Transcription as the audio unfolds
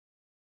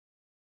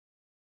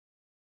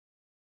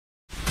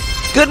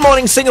Good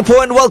morning,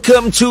 Singapore, and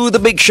welcome to The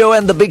Big Show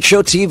and The Big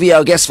Show TV.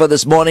 Our guest for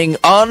this morning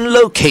on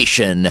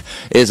location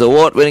is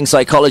award-winning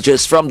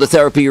psychologist from the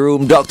therapy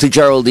room, Dr.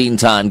 Geraldine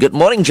Tan. Good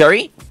morning,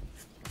 Jerry.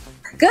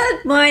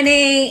 Good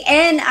morning,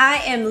 and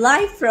I am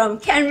live from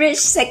Cambridge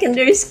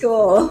Secondary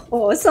School.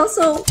 Oh, it sounds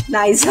so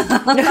nice. It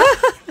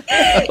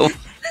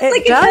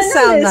like does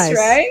sound nice,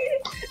 right?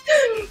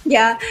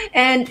 Yeah,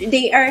 and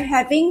they are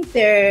having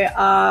their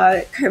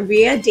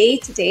career day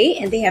today,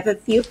 and they have a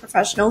few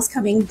professionals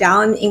coming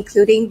down,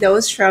 including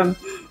those from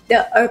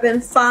the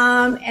urban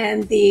farm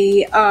and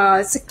the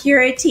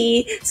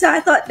security. So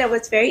I thought that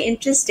was very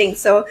interesting.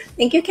 So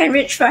thank you,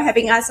 Cambridge, for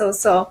having us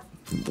also.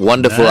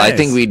 Wonderful. Nice. I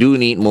think we do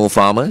need more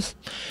farmers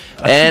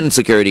and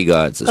security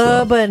guards as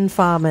well. Urban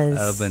farmers.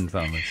 Urban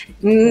farmers.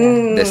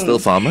 There's still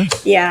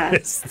farmers? Yeah.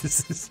 Yes,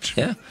 this is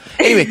true. Yeah.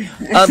 Anyway,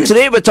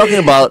 today we're talking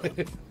about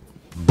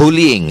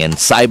bullying and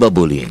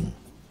cyberbullying.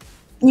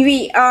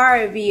 We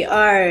are.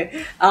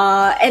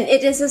 And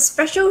it is a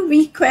special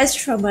request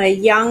from a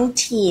young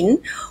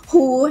teen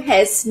who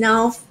is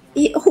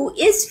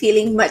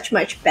feeling much,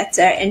 much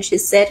better. And she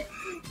said,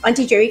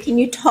 Auntie Jerry, can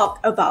you talk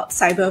about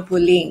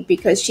cyberbullying?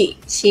 Because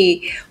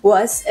she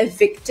was a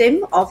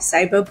victim of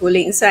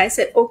cyberbullying. So I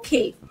said,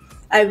 okay,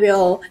 I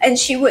will. And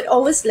she would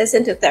always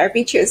listen to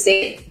Therapy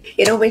Tuesday,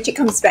 when she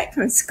comes back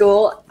from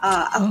school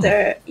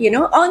after,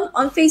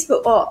 on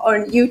Facebook or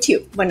on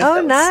YouTube. One of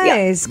those.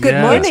 Nice. Yeah. Good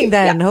Yeah. morning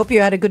then. Yeah. Hope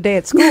you had a good day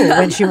at school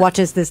when she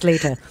watches this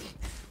later.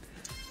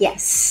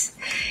 Yes.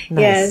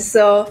 Nice. Yeah,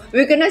 so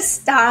we're going to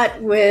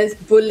start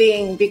with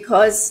bullying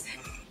because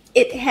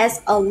it has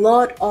a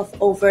lot of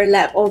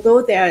overlap.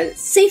 Although there are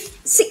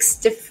six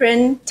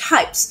different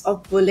types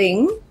of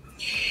bullying,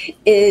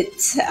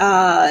 it's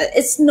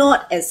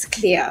not as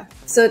clear.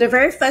 So the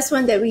very first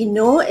one that we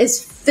know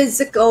is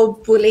physical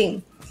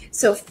bullying.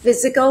 So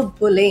physical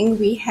bullying,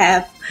 we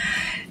have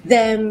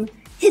them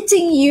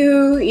hitting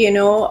you,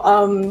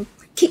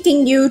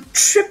 kicking you,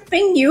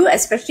 tripping you,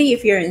 especially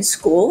if you're in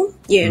school,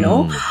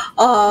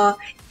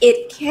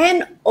 It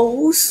can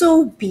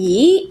also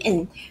be,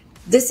 and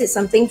this is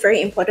something very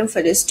important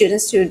for the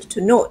students to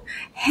note,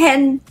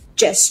 hand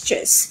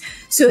gestures.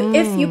 So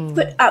if you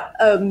put up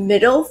a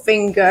middle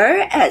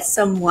finger at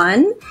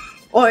someone,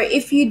 or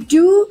if you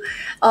do,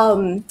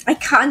 I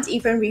can't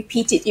even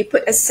repeat it, you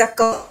put a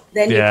circle,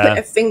 then you put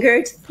a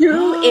finger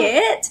through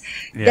it,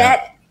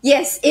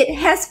 yes, it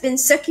has been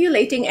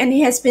circulating, and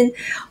it has been,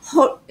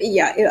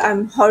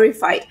 I'm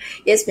horrified.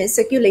 It has been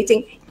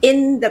circulating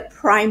in the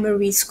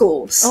primary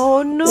schools.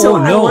 Oh, no. So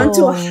I want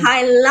to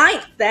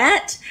highlight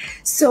that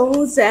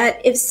so that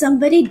if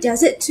somebody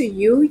does it to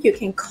you, you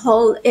can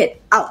call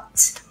it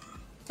out.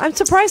 I'm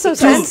surprised those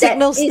Because hand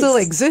signals still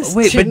exist.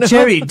 Wait, you but know?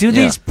 Jerry, do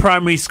these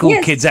primary school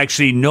Yes. kids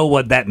actually know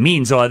what that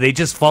means, or are they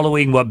just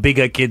following what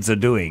bigger kids are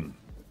doing?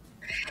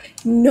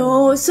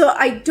 No, so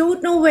I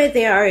don't know where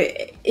they are,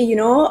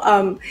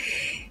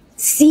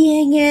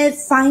 seeing it,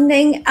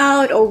 finding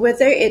out, or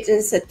whether it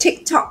is a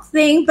TikTok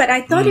thing. But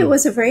I thought it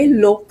was a very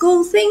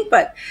local thing,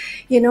 but,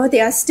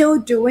 they are still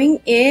doing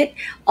it.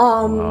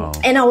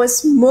 And I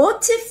was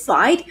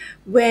mortified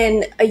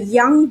when a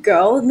young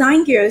girl,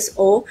 9 years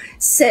old,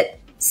 said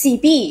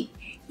CB,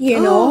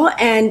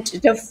 and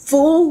the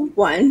full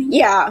one,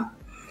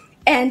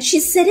 And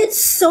she said it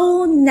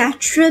so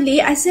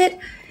naturally. I said,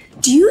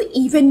 do you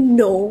even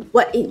know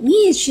what it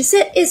means? She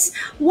said, it's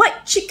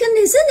white chicken,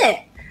 isn't it?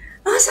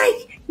 I was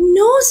like,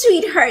 no,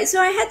 sweetheart. So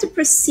I had to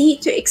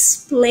proceed to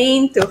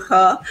explain to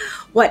her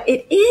what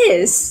it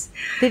is.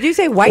 Did you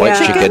say white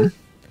chicken?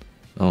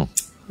 Oh.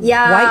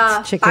 Yeah.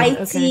 White chicken,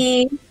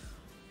 okay.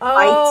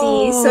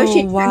 Bitey. So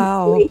she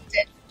translated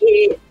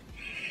it.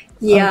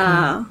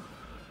 Yeah.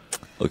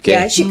 Okay.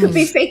 Yeah, she could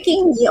be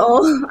faking me,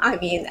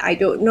 I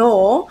don't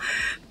know.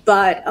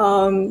 But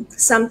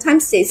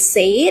sometimes they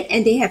say it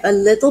and they have a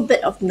little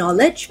bit of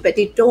knowledge, but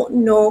they don't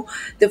know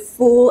the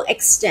full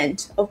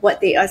extent of what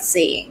they are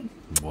saying.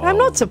 I'm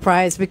not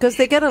surprised because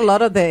they get a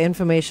lot of their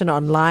information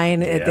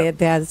online.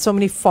 There are so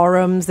many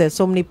forums, there's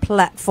so many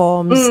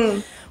platforms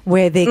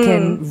where they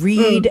can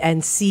read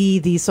and see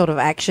these sort of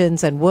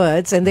actions and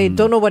words, and they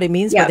don't know what it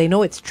means, but they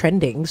know it's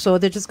trending, so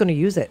they're just going to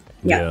use it.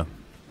 Yeah.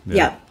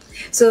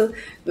 So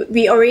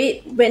we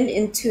already went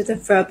into the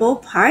verbal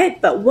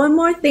part, but one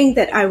more thing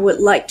that I would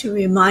like to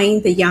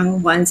remind the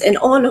young ones and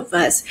all of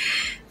us.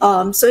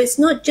 So it's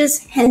not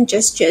just hand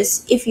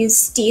gestures. If you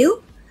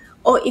steal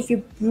or if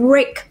you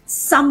break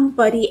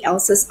somebody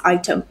else's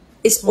item,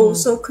 it's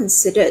also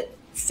considered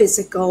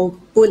physical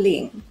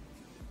bullying.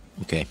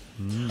 Okay.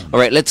 All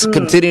right, let's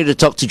continue to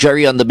talk to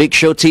Jerry on The Big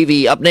Show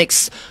TV. Up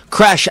next,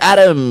 Crash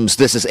Adams.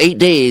 This is 8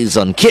 Days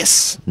on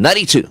KISS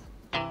 92.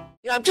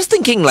 I'm just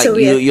thinking, like,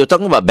 you're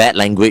talking about bad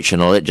language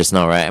and all that just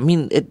now, right? I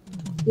mean,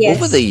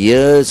 over the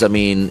years,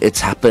 it's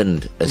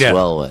happened as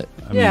well.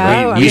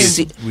 Right? We used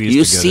to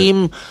get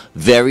seem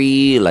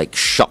very, like,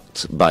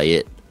 shocked by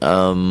it.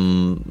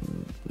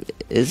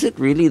 is it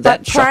really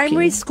that shocking?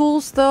 Primary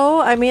schools,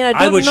 though, I mean,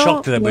 I was know.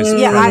 shocked that it was.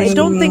 Yeah, I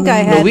don't think I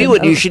had. No, we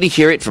would usually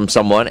hear it from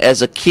someone.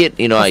 As a kid,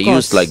 I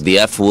used like the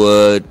F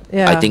word.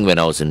 Yeah. I think when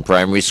I was in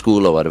primary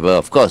school or whatever,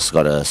 of course,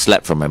 got a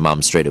slap from my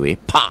mom straight away.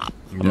 Pop!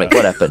 I'm like,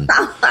 what happened?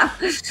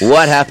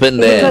 What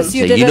happened there? Because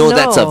you So, didn't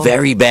that's a know.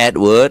 very bad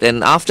word.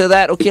 And after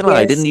that, okay,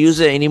 I didn't use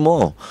it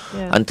anymore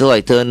until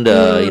I turned,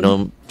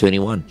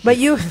 21. But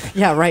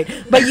yeah, right.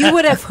 But you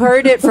would have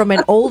heard it from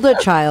an older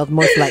child,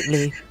 most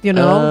likely,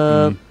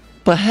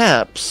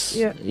 Perhaps,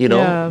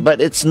 Yeah.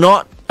 but it's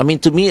not. I mean,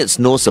 to me, it's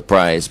no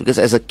surprise because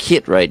as a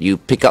kid, right, you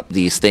pick up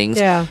these things.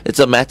 Yeah. It's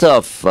a matter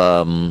of,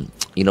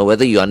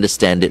 whether you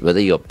understand it, whether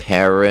your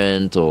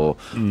parent or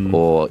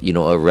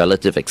a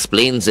relative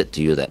explains it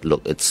to you that,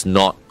 look, it's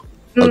not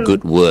a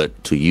good word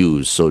to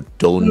use, so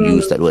don't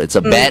use that word. It's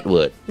a bad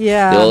word.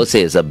 Yeah. They always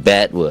say it's a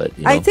bad word.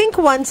 I think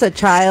once a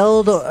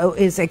child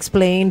is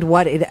explained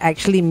what it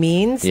actually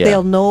means, Yeah.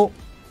 they'll know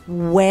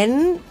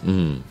when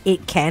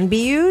it can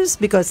be used,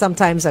 because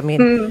sometimes, I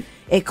mean,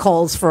 it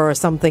calls for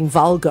something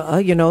vulgar,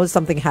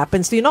 something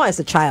happens to you, not as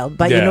a child,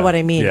 but you know what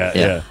I mean.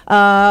 Yeah.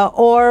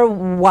 Or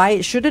why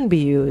it shouldn't be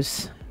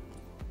used.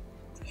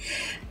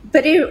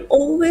 But it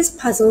always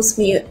puzzles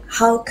me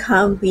how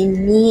come we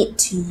need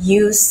to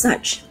use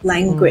such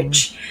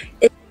language.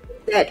 It's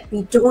that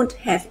we don't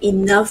have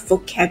enough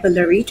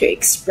vocabulary to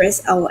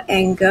express our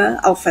anger,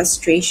 our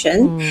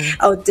frustration,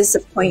 our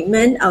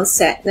disappointment, our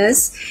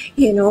sadness,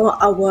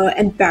 our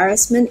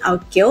embarrassment, our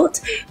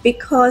guilt.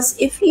 Because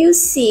if you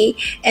see,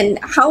 and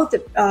how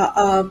the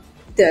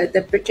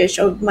British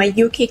or my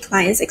UK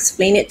clients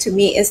explain it to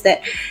me, is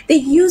that they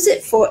use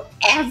it for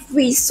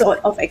every sort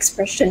of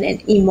expression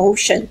and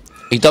emotion.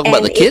 You talking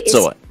about the kids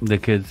or what? The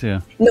kids,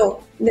 yeah.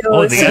 No,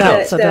 Oh, the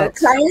adults. the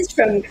clients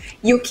from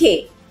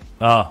UK.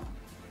 Oh,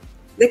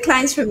 The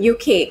clients from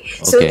UK.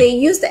 So Okay. they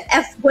use the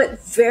F word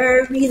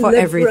very For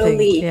everything.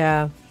 liberally.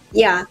 Yeah.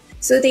 Yeah.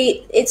 So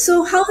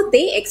so how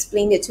they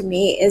explain it to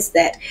me is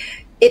that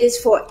it is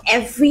for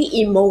every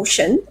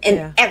emotion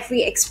and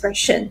every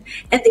expression,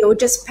 and they will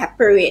just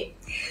pepper it.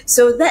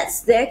 So that's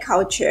their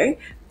culture.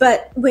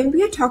 But when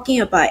we are talking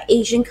about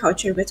Asian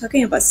culture, we're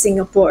talking about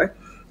Singapore,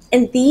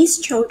 and these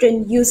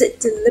children use it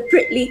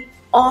deliberately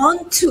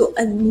onto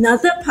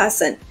another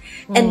person,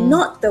 and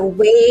not the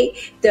way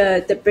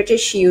the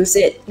British use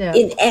it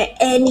in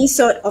any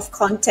sort of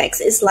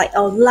context. It's like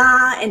our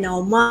la and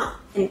our ma,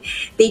 and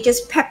they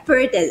just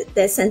pepper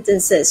their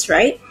sentences,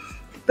 right?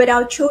 But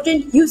our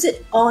children use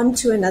it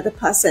onto another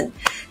person.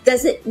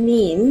 Does it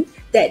mean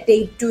that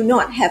they do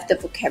not have the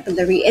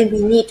vocabulary and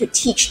we need to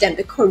teach them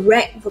the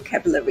correct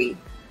vocabulary?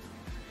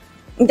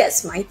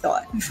 That's my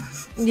thought.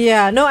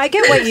 Yeah, no, I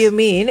get what you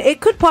mean. It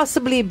could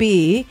possibly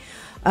be,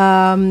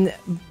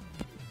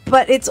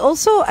 but it's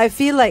also, I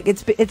feel like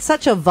it's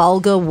such a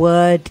vulgar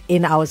word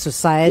in our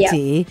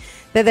society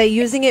that they're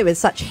using it with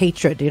such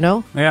hatred,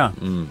 Yeah.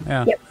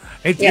 Yeah. Yep.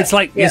 It's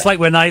like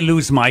when I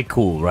lose my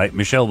cool, right?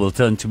 Michelle will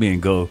turn to me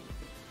and go,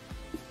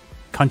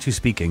 "Can't you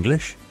speak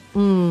English?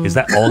 Is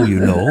that all you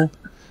know?"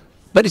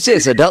 But it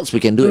says adults, we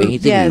can do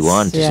anything Yes, we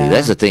want. You see, yeah.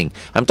 that's the thing.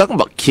 I'm talking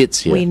about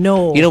kids here. We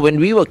know. When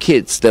we were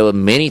kids, there were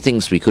many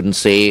things we couldn't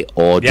say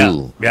or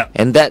do. Yeah.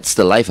 And that's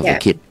the life of a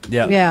kid.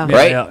 Yeah.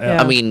 Right? Yeah.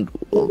 I mean,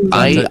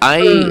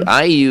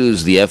 I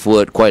use the F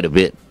word quite a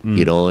bit,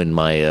 in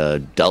my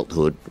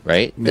adulthood,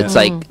 right? Yeah. It's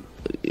like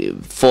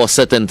for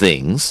certain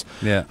things.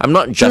 Yeah. I'm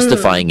not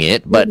justifying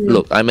it, but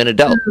look, I'm an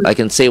adult. I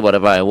can say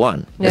whatever I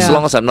want. As Yeah.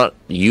 long as I'm not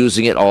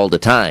using it all the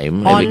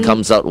time, if it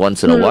comes out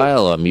once in a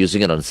while, or I'm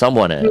using it on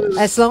someone else.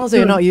 As long as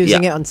you're not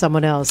using Yeah. it on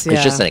someone else. Yeah.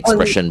 It's just an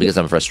expression because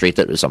I'm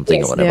frustrated with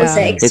something or whatever.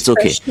 Yeah. It's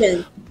okay.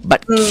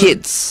 But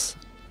kids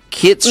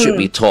should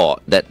be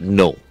taught that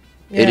no,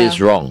 it Yeah. is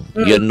wrong.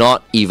 You're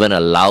not even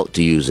allowed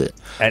to use it.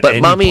 At But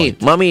any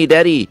mommy,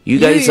 daddy, you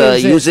guys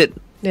use use it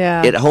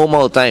Yeah. at home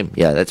all the time.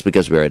 Yeah, that's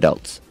because we're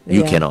adults.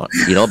 You Yeah. cannot,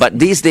 But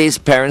these days,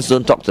 parents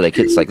don't talk to their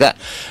kids like that.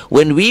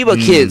 When we were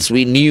kids,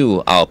 we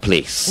knew our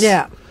place.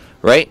 Yeah.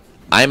 Right?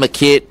 I'm a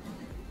kid,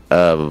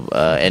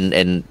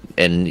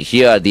 and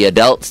here are the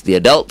adults. The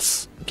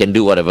adults can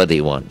do whatever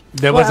they want.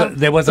 There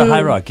was a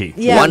hierarchy.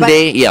 Yeah, one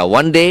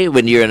but- day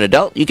when you're an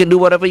adult, you can do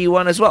whatever you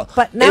want as well.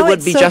 But now it would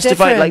it's be so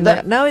justified like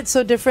different. that. Now it's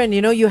so different.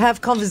 You have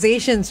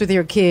conversations with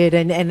your kid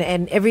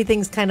and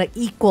everything's kind of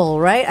equal,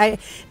 right?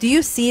 Do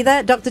you see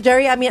that, Dr.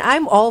 Jerry? I mean,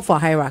 I'm all for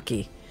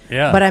hierarchy.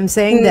 Yeah. But I'm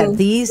saying that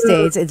these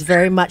days it's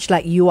very much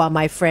like you are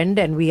my friend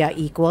and we are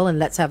equal and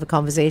let's have a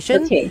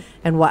conversation. Okay.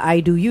 And what I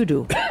do, you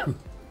do.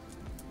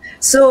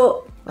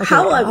 So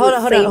how I hold would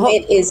on, frame hold-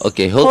 it is...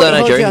 Okay, hold on,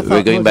 hold Jerry. your We're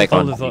thought, going hold back your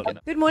on.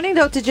 thought. Good morning,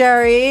 Dr.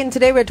 Jerry. And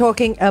today we're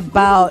talking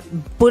about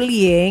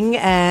bullying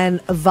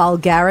and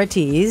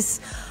vulgarities.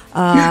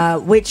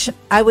 Which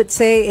I would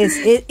say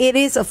it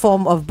is a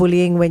form of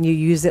bullying when you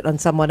use it on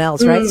someone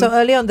else, right? So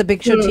earlier on the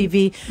Big Show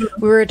TV,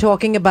 we were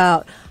talking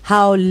about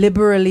how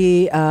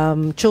liberally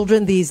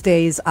children these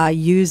days are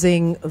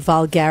using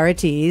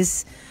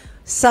vulgarities.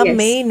 Some Yes.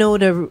 may know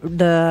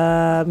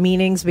the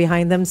meanings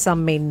behind them,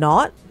 some may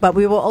not. But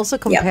we were also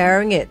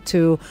comparing it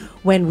to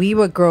when we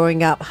were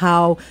growing up,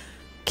 how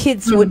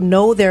kids would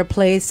know their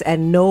place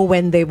and know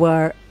when they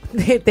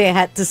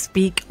had to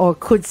speak or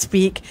could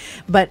speak.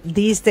 But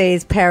these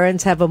days,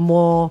 parents have a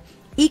more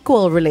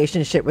equal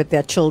relationship with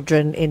their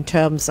children in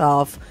terms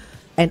of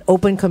an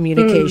open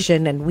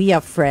communication, and we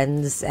are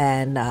friends,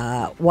 and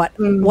what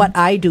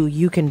I do,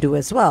 you can do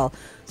as well.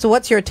 So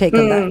what's your take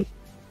on that?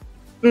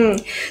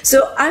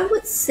 So I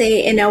would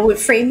say, and I would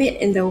frame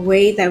it in the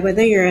way that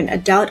whether you're an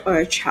adult or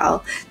a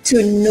child,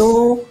 to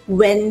know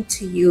when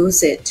to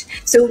use it.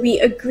 So we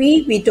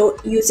agree we don't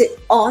use it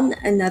on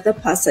another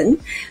person,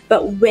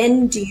 but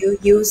when do you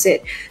use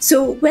it?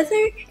 So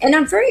and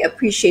I'm very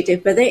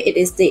appreciative, whether it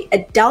is the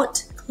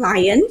adult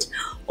client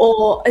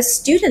or a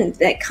student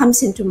that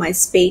comes into my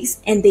space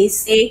and they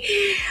say,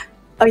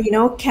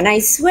 can I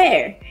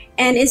swear?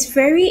 And it's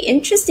very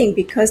interesting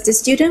because the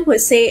student would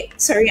say,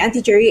 sorry,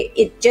 Auntie Jerry,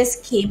 it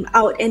just came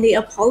out, and they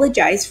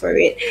apologize for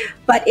it.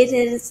 But it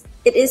is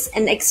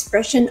an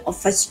expression of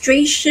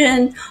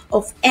frustration,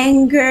 of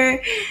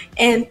anger,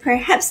 and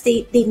perhaps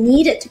they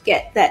needed to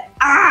get that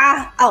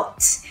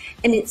out.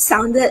 And it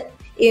sounded,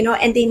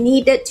 and they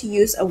needed to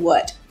use a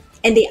word,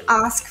 and they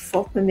ask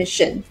for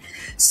permission.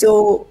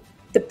 So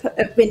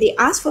when they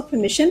ask for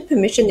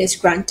permission is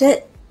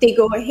granted, they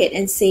go ahead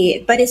and say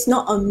it, but it's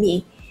not on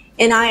me.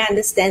 And I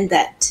understand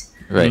that.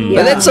 Right. Yeah.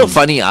 But that's so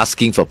funny,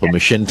 asking for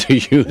permission to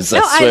use. No,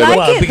 I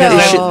like it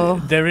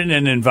because they're in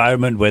an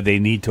environment where they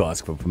need to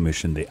ask for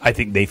permission. I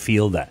think they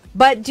feel that.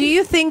 But do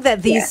you think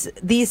that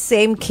these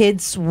same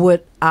kids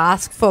would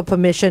ask for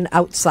permission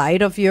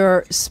outside of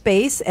your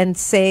space and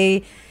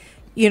say,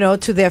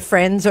 to their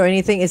friends or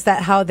anything? Is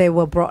that how they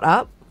were brought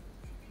up?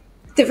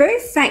 The very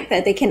fact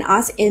that they can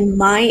ask in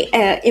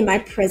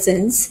my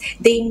presence,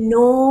 they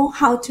know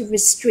how to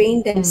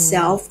restrain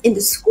themselves in the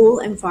school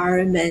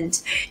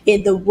environment,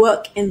 in the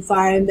work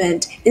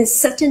environment, in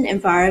certain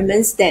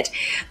environments that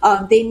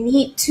they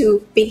need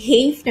to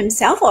behave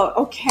themselves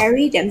or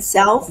carry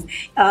themselves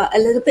a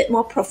little bit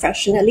more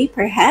professionally,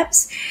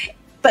 perhaps.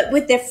 But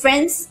with their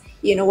friends,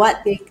 you know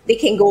what, they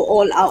can go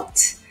all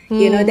out.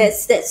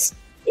 That's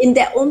in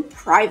their own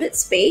private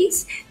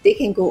space, they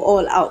can go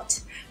all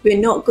out. We're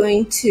not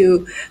going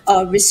to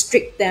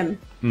restrict them.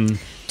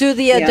 Do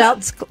the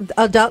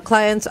adult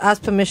clients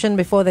ask permission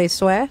before they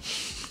swear?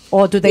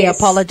 Or do they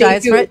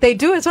apologize for it? They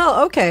do as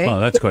well. Okay. Oh,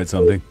 that's quite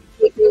something.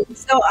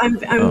 So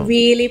I'm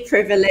really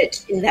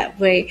privileged in that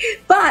way.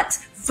 But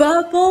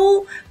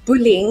verbal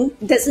bullying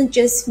doesn't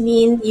just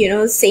mean,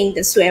 saying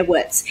the swear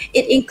words.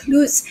 It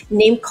includes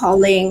name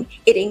calling.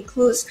 It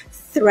includes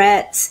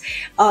threats,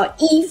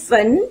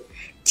 even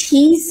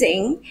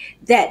teasing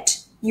that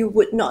you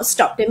would not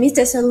stop. That means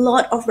there's a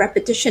lot of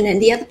repetition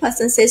and the other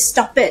person says,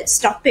 stop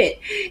it,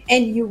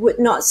 and you would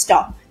not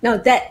stop. Now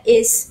that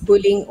is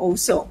bullying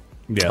also.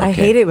 Yeah, okay. I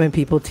hate it when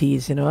people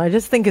tease, I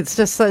just think it's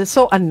just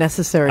so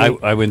unnecessary.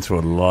 I went through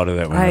a lot of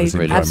that when I was in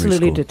primary school.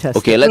 Absolutely detest it.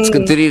 Okay, let's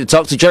continue to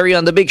talk to Jerry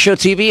on The Big Show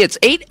TV. It's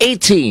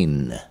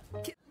 8:18.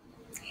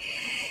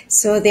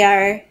 So there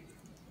are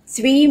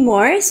 3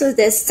 more. So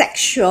there's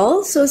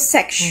sexual. So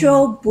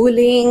sexual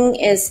bullying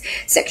is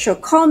sexual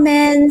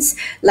comments,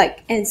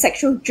 and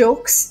sexual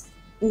jokes,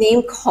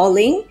 name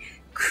calling,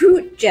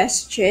 crude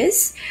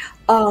gestures,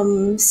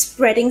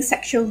 spreading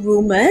sexual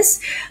rumors.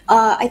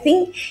 I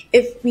think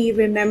if we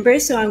remember,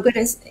 some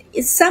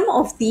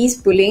of these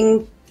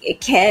bullying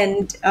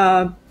can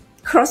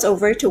cross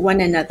over to one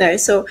another.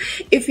 So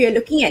if you're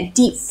looking at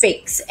deep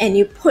fakes and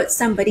you put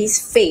somebody's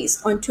face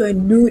onto a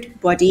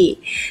nude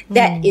body,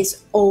 that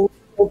is all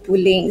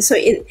bullying. So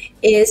it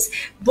is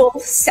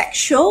both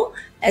sexual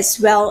as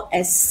well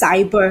as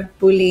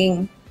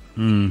cyberbullying.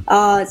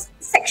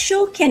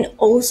 Sexual can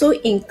also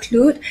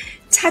include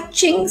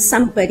touching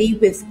somebody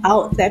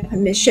without their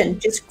permission,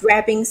 just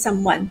grabbing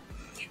someone.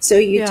 So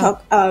we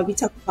talk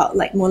about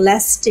like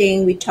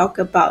molesting. We talk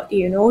about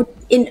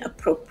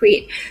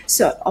inappropriate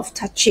sort of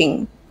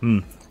touching.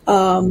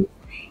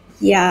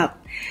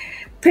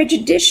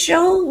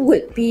 Prejudicial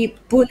would be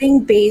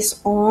bullying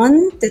based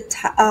on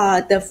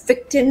the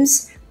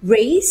victim's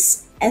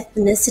race,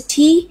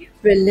 ethnicity,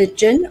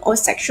 religion, or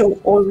sexual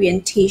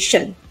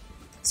orientation.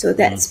 So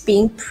that's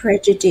being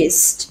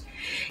prejudiced.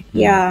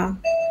 Yeah.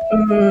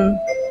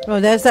 Oh,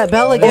 there's that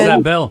bell again. Oh,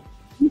 that bell.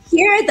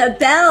 Hear the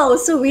bell.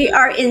 So we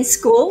are in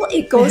school.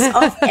 It goes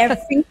off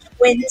every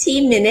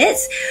 20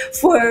 minutes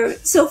for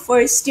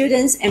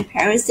students and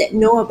parents that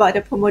know about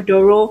the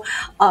Pomodoro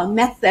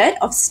method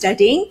of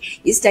studying.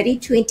 You study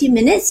 20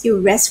 minutes, you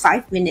rest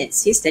 5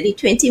 minutes. You study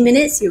 20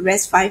 minutes, you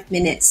rest 5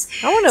 minutes.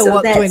 I want to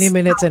work 20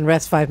 minutes and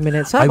rest 5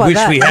 minutes. How about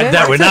wish we had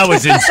that when I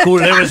was in school.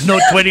 There was no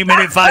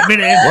 20-minute, 5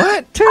 minutes.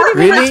 What? 20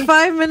 minutes,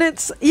 5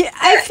 minutes. Yeah,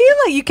 I feel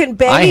like you can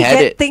barely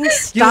get things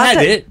started. You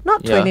had it.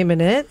 Not 20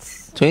 minutes.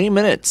 20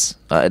 minutes.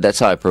 That's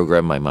how I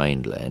program my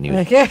mind.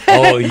 Anyway. Okay.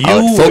 Oh, you I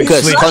would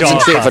focus,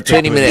 concentrate off for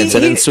 20 minutes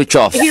and then switch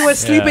off. He was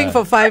sleeping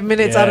for 5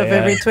 minutes out of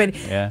every 20.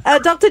 Yeah.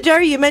 Dr.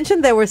 Jerry, you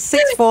mentioned there were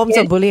 6 forms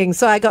of bullying.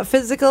 So I got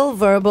physical,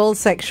 verbal,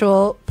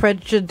 sexual,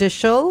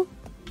 prejudicial.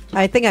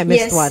 I think I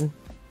missed one.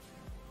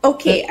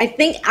 Okay, I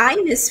think I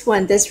missed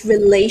one. There's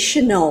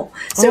relational.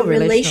 So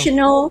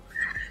relational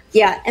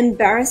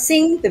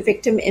embarrassing the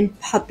victim in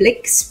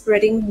public,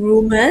 spreading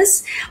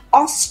rumors,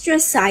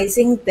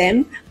 ostracizing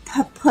them,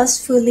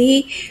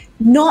 purposefully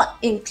not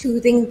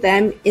including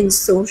them in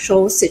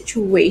social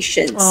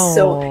situations. Oh.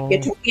 So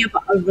you're talking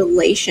about a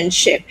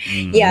relationship.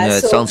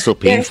 It sounds so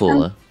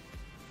painful.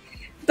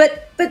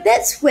 But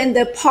that's when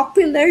the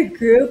popular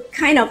group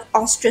kind of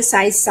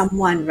ostracize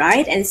someone,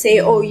 right? And say,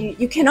 oh,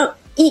 you cannot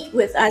eat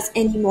with us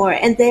anymore.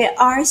 And there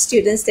are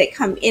students that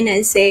come in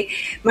and say,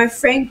 my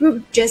friend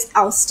group just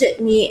ousted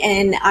me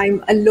and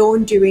I'm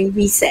alone during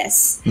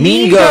recess.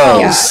 Mean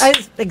Girls.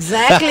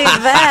 Exactly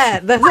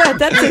that. That's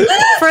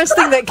the first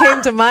thing that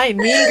came to mind.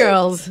 Mean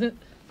Girls.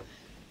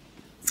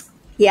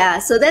 Yeah,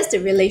 so that's the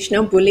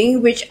relational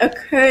bullying, which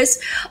occurs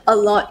a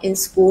lot in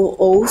school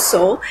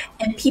also.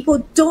 And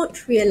people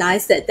don't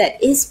realize that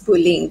that is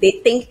bullying. They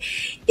think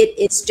it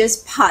is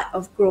just part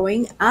of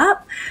growing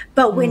up.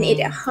 But when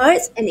it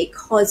hurts and it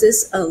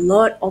causes a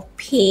lot of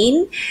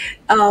pain,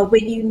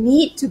 when you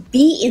need to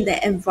be in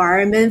the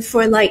environment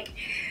for like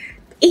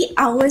 8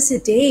 hours a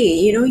day,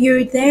 you know,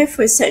 you're there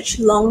for such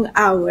long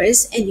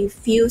hours and you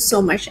feel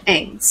so much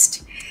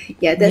angst.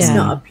 Yeah, that's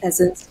not a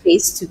pleasant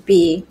space to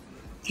be.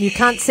 You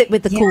can't sit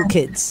with the cool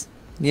kids.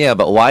 Yeah,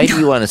 but why do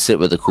you want to sit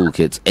with the cool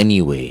kids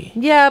anyway?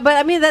 Yeah, but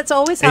I mean, that's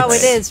always how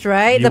it is,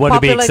 right? You want to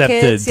be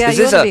accepted. Kids, yeah, Is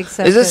you this want to be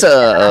accepted. is this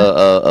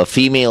a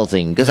female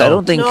thing? Because I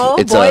don't think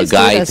it's a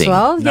guy thing.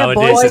 Well. Yeah,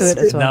 boys do it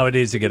as well.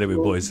 Nowadays, you get it with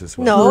boys as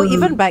well. No,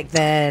 even back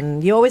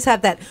then, you always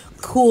have that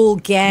cool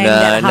gang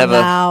that hung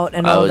out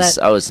and all that.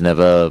 I was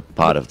never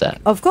part of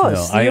that. Of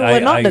course, you were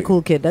not the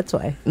cool kid. That's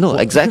why. No,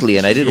 exactly,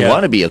 and I didn't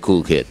want to be a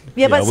cool kid.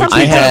 Yeah, but some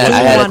I people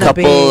had a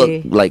couple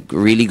be. like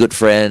really good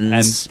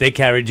friends, and they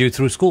carried you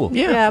through school.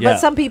 Yeah, but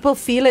some people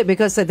feel it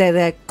because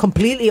they're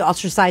completely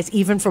ostracized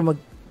even from a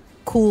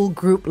cool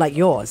group like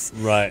yours.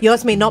 Right.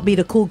 Yours may not be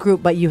the cool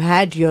group, but you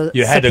had your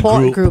had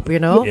support group, you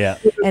know? Yeah.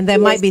 And there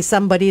might be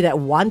somebody that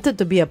wanted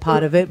to be a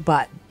part of it,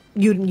 but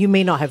you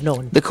may not have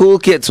known. The cool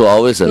kids were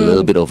always a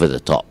little bit over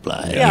the top,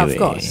 anyway, yeah, of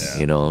course.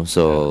 You know,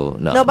 so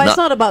no, but it's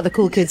not about the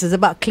cool kids. It's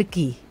about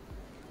cliquey.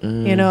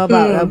 You know,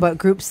 about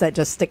groups that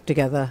just stick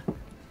together.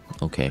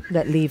 Okay.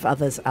 That leave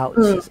others out,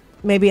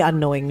 maybe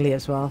unknowingly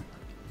as well.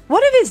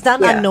 What if it's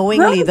done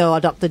unknowingly, though,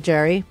 Dr.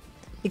 Jerry?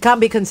 It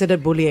can't be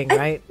considered bullying,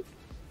 right?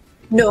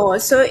 No,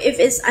 so if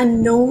it's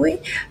unknowing,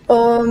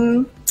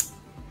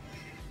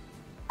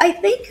 I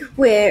think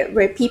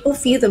where people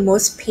feel the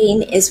most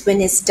pain is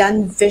when it's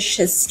done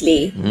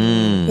viciously.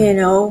 You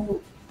know,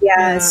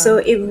 so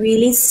it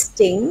really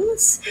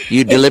stings.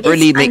 You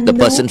deliberately make the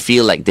person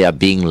feel like they are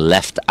being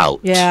left out.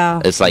 Yeah,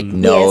 it's like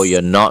no,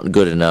 you're not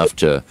good enough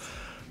to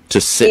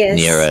sit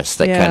near us.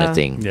 That kind of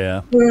thing.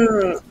 Yeah,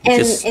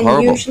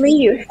 and usually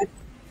you have.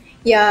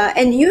 Yeah,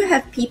 and you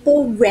have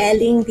people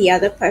rallying the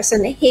other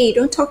person. Hey,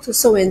 don't talk to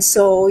so and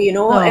so, you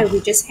know, and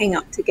we just hang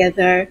out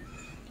together.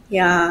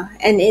 Yeah,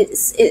 and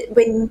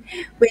when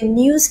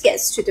news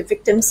gets to the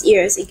victim's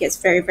ears, it gets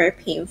very, very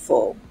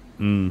painful.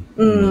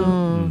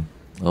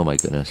 Oh my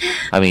goodness!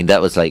 I mean,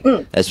 that was like,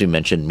 as we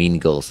mentioned, Mean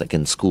Girls, like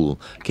in school.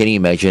 Can you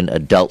imagine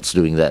adults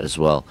doing that as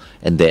well?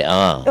 And they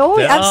are. Oh,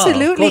 there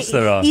absolutely! Are. Of course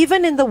there are.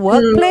 Even in the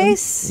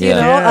workplace, you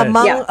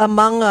know,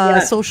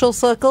 among social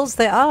circles,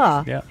 there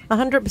are.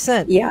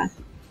 100%.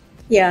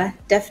 Yeah,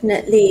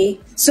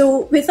 definitely.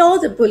 So with all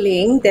the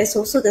bullying, there's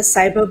also the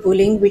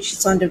cyberbullying, which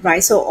is on the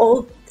rise. So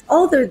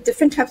all the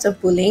different types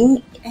of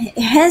bullying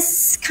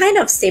has kind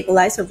of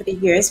stabilized over the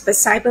years, but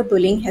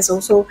cyberbullying has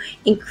also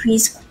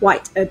increased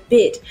quite a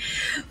bit.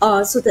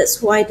 So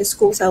that's why the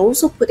schools are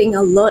also putting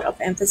a lot of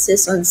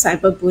emphasis on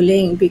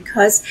cyberbullying,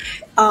 because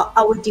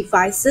our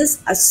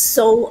devices are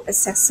so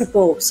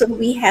accessible. So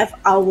we have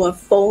our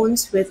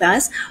phones with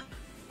us.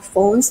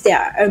 Phones, there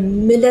are a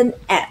million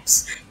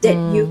apps that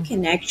you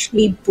can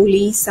actually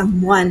bully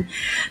someone,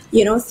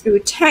 you know, through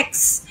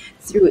text,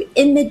 through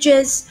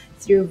images,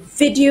 through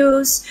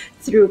videos,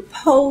 through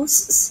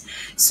posts.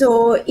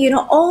 So, you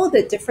know, all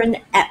the different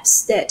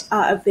apps that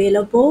are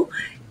available,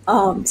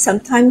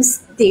 sometimes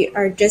they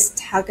are just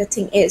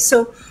targeting it.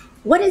 So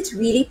what is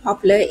really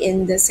popular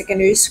in the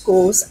secondary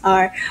schools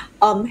are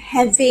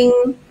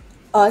having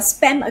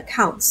spam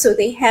accounts. So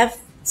they have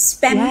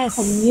spam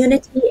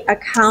community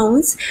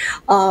accounts,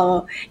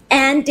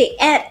 and they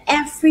add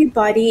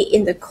everybody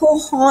in the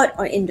cohort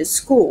or in the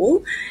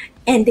school,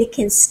 and they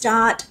can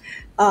start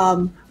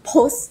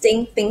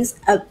posting things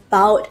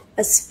about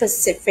a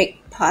specific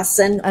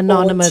person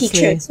anonymously. Or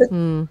teacher.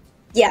 So,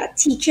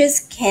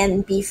 teachers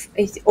can be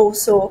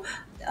also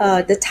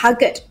the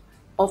target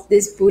of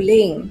this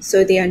bullying,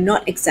 so they are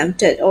not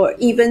exempted, or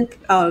even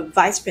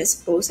vice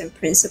principals and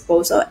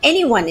principals or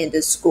anyone in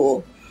the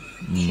school.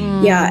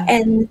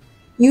 And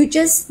you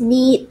just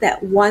need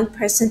that one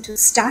person to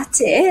start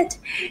it.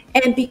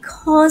 And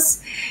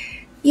because,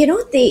 you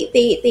know,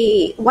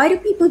 they why do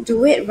people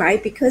do it,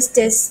 right? Because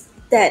there's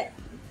that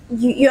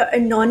you're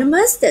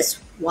anonymous, that's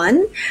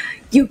one.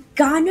 You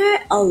garner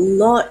a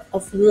lot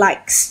of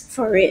likes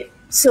for it.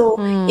 So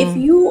if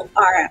you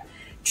are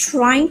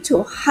trying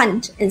to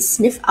hunt and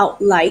sniff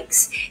out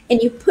likes,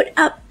 and you put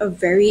up a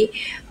very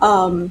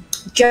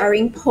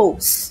jarring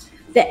post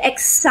that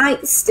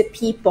excites the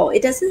people.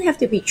 It doesn't have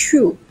to be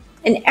true.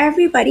 And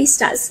everybody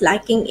starts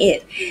liking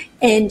it.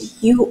 And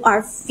you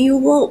are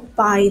fueled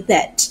by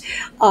that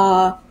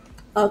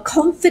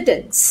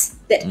confidence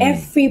that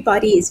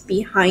everybody is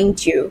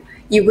behind you.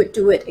 You would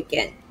do it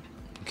again.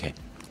 Okay.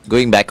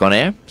 Going back on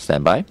air.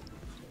 Stand by.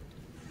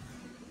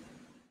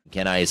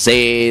 Can I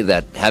say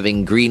that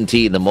having green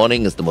tea in the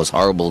morning is the most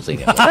horrible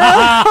thing ever?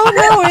 Oh,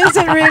 no, is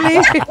it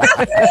really?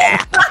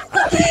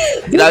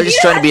 I was just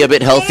trying to be a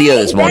bit healthier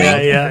this morning.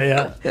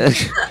 Yeah.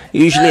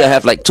 Usually I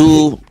have like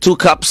two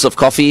cups of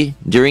coffee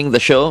during the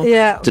show.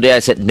 Yeah. Today I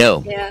said,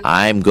 no, Yeah.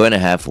 I'm going to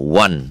have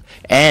 1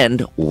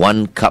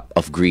 cup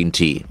of green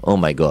tea. Oh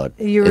my God.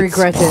 You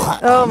regret it.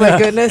 Oh, my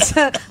goodness.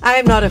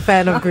 I'm not a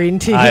fan of green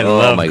tea. I Oh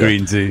love my God.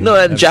 green tea. No,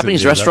 a Japanese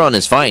Absolutely restaurant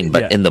is fine,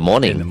 but Yeah. in the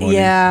morning. In the morning,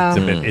 Yeah.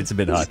 it's a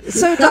bit hard.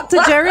 So, Dr.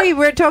 Jerry,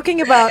 we're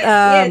talking about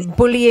Yes.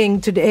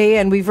 bullying today,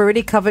 and we've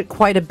already covered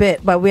quite a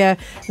bit, but we're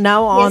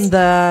now on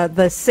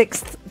the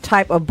sixth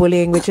type of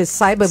bullying, which is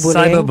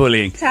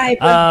cyberbullying.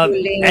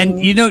 Cyberbullying.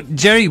 And you know,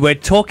 Jerry, we're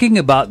talking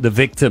about the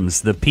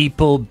victims, the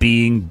people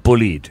being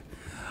bullied.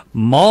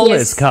 Moll Yes.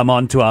 has come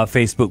onto our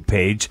Facebook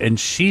page and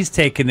she's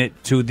taken it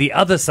to the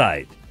other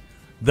side.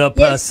 The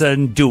Yes.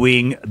 person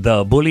doing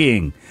the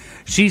bullying.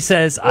 She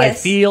says, I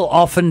Yes. feel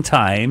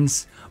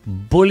oftentimes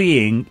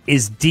bullying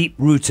is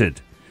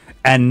deep-rooted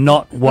and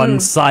not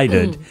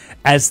one-sided,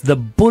 as the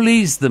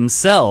bullies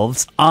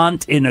themselves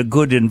aren't in a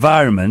good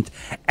environment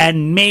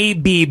and may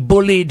be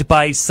bullied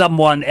by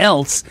someone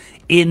else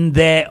in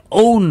their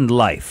own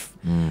life.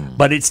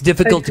 But it's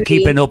difficult to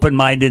keep Agree. an open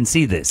mind and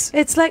see this.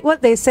 It's like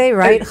what they say,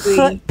 right? Agree.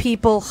 Hurt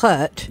people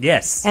hurt.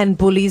 Yes. And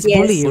bullies Yes.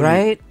 bully,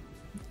 right?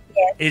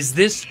 Is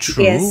this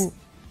true? Yes.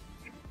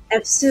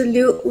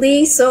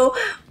 Absolutely. So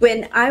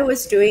when I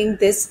was doing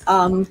this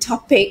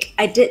topic,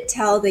 I did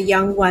tell the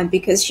young one,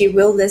 because she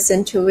will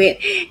listen to it,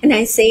 and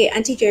I say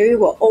Auntie Jerry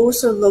will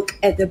also look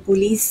at the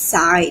bully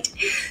side.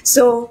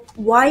 So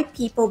why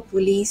people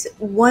bullies,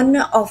 one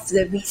of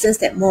the reasons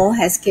that Mo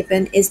has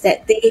given is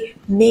that they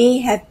may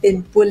have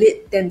been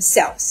bullied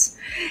themselves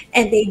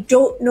and they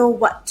don't know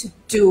what to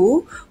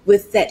do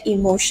with that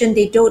emotion.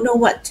 They don't know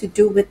what to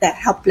do with that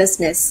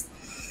helplessness.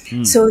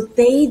 So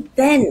they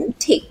then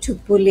take to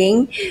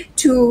bullying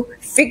to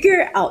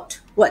figure out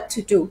what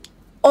to do,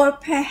 or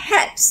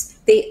perhaps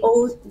they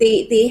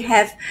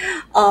have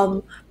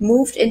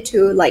moved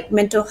into like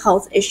mental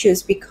health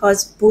issues,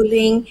 because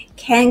bullying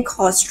can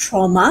cause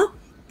trauma.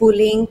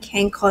 Bullying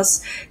can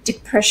cause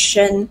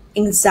depression,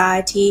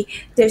 anxiety.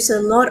 There's a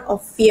lot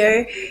of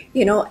fear.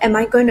 You know, am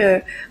I going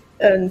to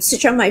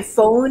switch on my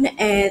phone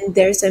and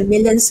there's a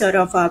million sort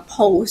of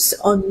posts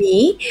on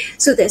me?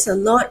 So there's a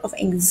lot of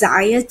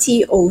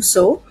anxiety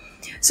also.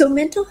 So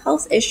mental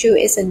health issue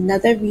is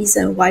another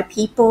reason why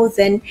people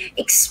then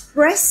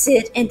express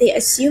it, and they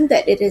assume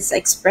that it is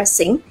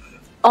expressing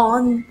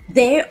on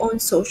their own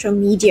social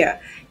media,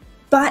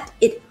 but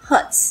it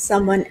hurts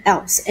someone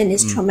else and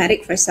is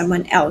traumatic for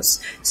someone else.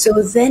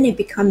 So then it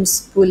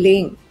becomes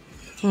bullying.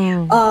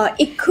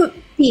 It could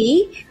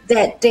be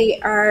that they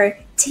are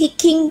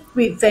taking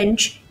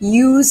revenge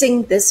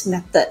using this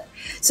method.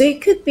 So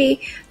it could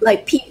be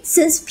like,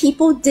 since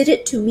people did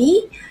it to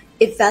me,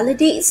 it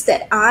validates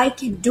that I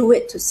can do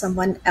it to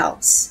someone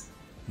else.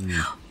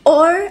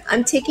 Or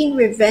I'm taking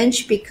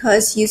revenge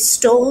because you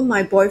stole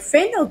my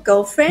boyfriend or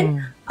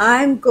girlfriend.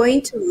 I'm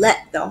going to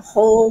let the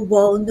whole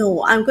world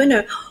know. I'm going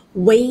to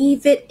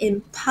wave it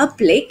in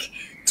public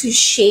to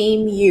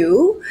shame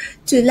you,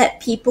 to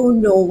let people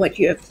know what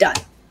you have done.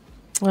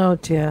 Oh,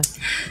 dear.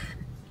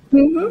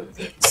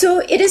 So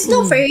it is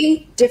not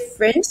very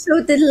different.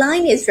 So the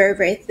line is very,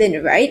 very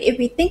thin, right? If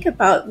we think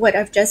about what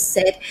I've just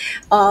said,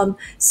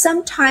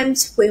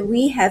 sometimes when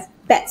we have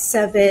bad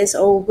service,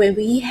 or when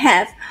we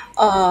have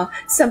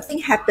something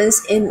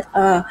happens in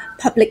a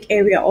public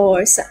area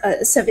or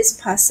a service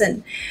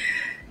person,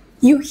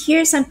 you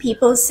hear some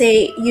people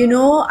say, you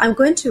know, I'm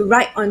going to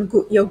write on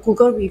your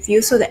Google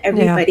review so that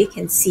everybody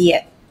can see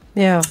it.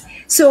 Yeah.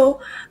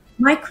 So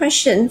my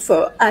question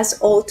for us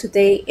all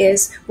today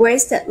is,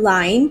 where's that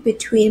line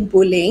between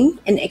bullying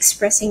and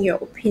expressing your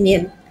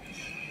opinion?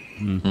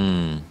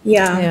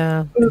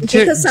 Yeah.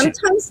 Because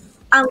sometimes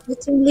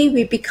unwittingly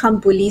we become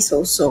bullies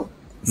also.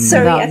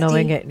 Sorry, Without FD.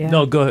 knowing it. Yeah.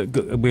 No, go.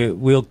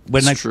 We'll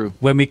true.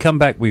 when we come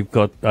back,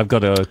 I've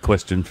got a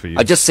question for you.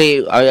 I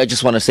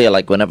just want to say,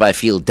 like, whenever I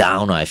feel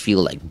down or I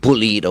feel like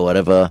bullied or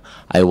whatever,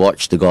 I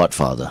watch The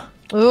Godfather.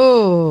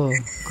 Oh,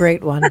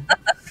 great one.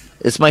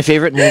 It's my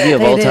favorite movie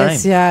of all It time.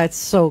 is. Yeah, it's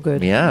so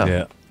good.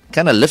 Yeah.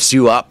 Kind of lifts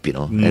you up, you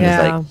know. And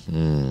Yeah. it's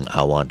like,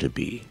 I want to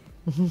be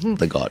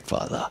the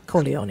Godfather.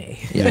 Corleone.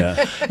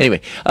 Yeah.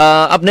 Anyway,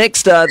 up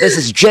next, this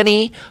is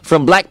Jenny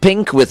from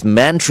Blackpink with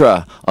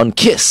Mantra on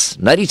Kiss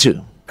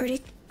 92.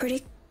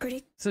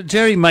 So,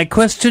 Jerry, my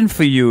question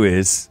for you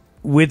is,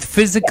 with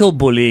physical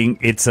bullying,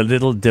 it's a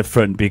little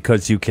different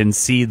because you can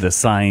see the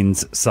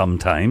signs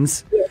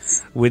sometimes.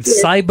 Yes. With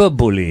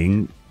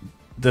cyberbullying,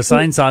 the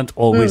signs aren't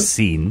always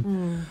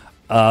seen.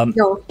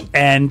 No.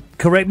 And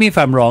correct me if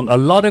I'm wrong, a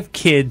lot of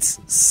kids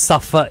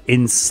suffer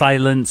in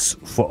silence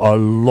for a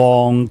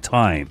long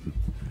time.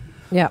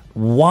 Yeah.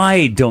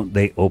 Why don't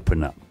they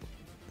open up?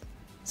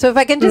 So if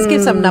I can just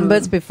give some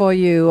numbers before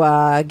you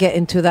get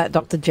into that,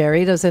 Dr.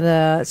 Jerry, there's in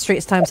a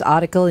Straits Times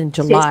article in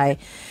July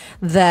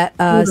that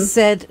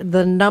said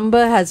the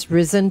number has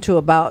risen to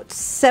about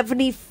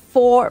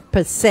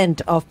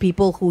 74% of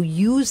people who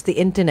use the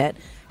internet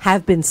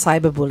have been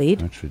cyberbullied.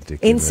 That's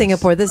ridiculous. In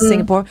Singapore. This is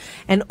Singapore.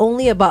 And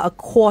only about a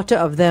quarter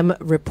of them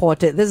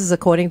reported. This is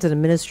according to the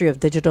Ministry of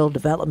Digital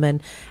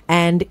Development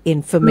and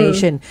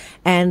Information.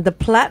 And the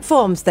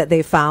platforms that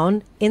they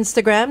found,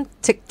 Instagram,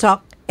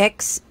 TikTok,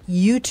 X,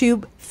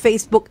 YouTube,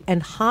 Facebook,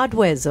 and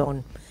Hardware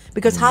Zone.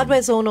 Because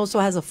Hardware Zone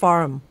also has a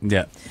forum.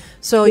 Yeah.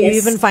 So you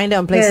even find it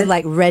on places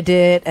like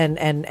Reddit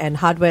and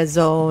Hardware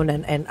Zone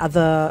and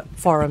other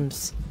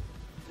forums.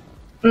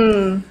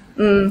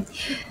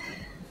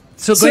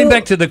 So going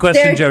back to the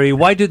question, Jerry,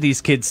 why do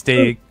these kids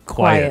stay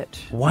quiet?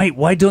 Quiet.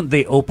 Why don't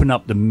they open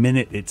up the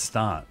minute it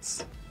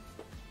starts?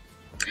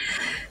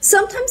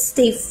 Sometimes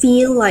they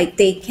feel like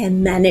they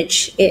can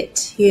manage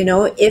it. You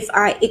know, if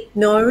I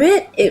ignore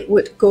it, it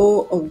would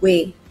go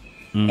away.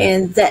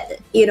 And that,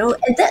 you know,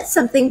 and that's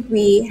something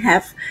we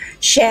have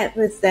shared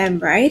with them,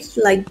 right?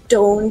 Like,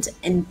 don't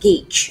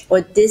engage or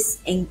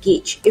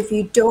disengage. If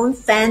you don't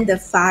fan the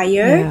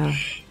fire,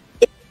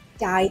 it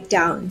die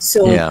down.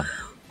 So,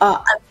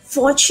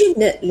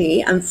 unfortunately,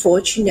 in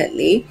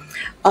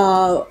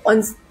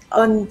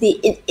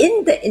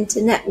the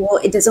internet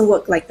world, it doesn't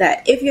work like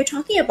that. If you're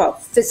talking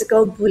about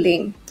physical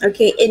bullying,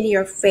 okay, in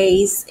your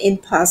face, in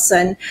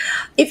person,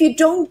 if you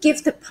don't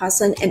give the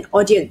person an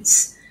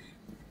audience,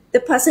 the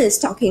person is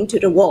talking to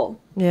the wall.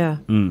 Yeah.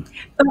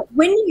 But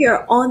when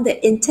you're on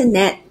the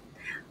internet,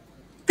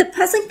 the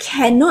person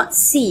cannot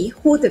see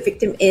who the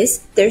victim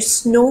is.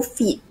 There's no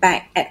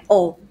feedback at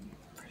all.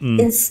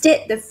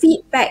 Instead, the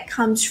feedback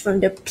comes from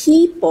the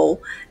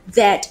people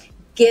that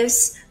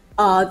gives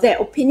their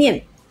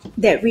opinion,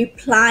 that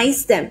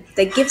replies them,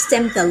 that gives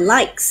them the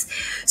likes.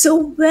 So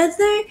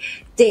whether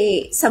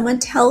someone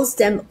tells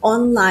them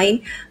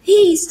online,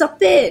 hey,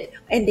 stop it,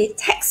 and they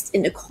text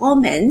in the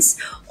comments,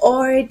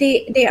 or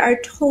they are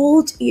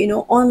told, you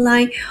know,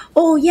 online,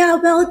 oh yeah,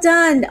 well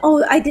done,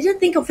 oh, I didn't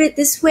think of it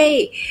this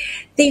way.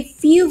 They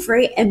feel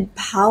very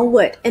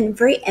empowered and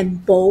very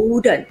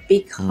emboldened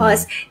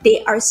because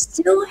they are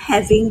still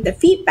having the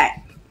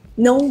feedback.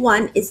 No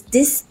one is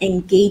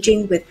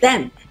disengaging with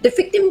them. The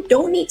victim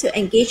don't need to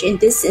engage in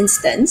this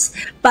instance,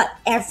 but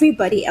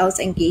everybody else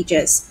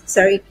engages.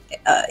 Sorry,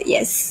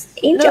 yes,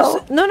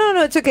 Angel. No,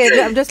 it's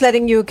okay. I'm just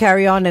letting you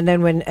carry on, and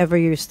then whenever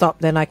you stop,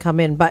 then I come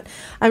in. But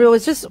I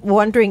was just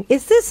wondering,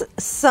 is this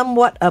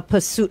somewhat a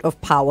pursuit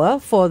of power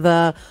for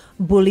the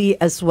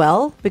bully as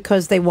well?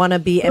 Because they want to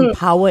be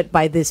empowered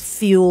by this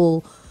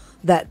fuel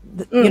that,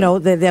 you know,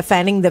 they're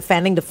fanning the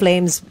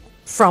flames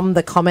from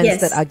the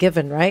comments that are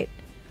given, right?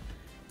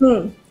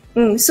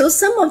 So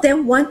some of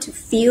them want to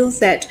feel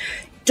that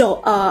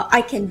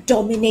I can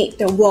dominate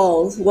the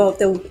world. Well,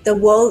 the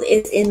world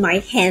is in my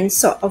hands,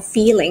 sort of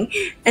feeling.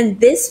 And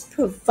this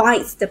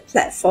provides the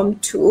platform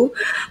too.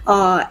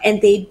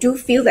 And they do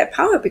feel that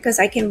power because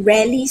I can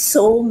rally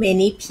so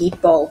many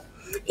people.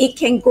 It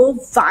can go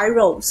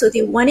viral. So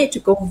they want it to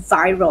go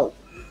viral.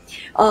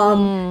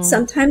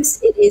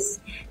 Sometimes it is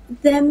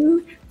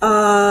them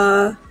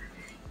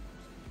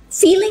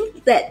feeling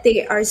that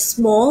they are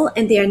small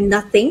and they are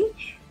nothing.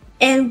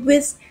 And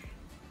with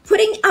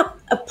putting up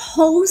a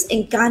post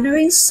and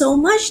garnering so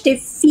much, they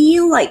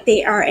feel like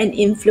they are an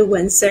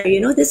influencer. You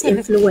know, this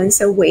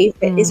influencer wave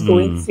that is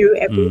going through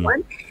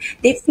everyone.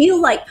 They feel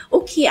like,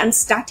 okay, I'm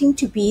starting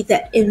to be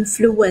that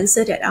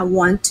influencer that I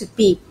want to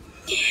be.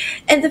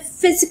 And the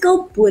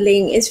physical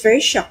bullying is very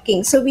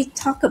shocking. So we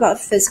talk about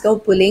physical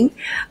bullying,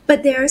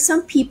 but there are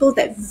some people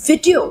that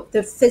video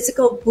the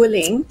physical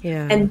bullying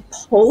and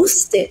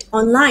post it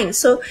online.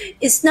 So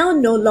it's now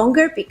no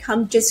longer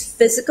become just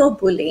physical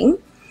bullying.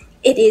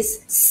 It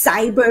is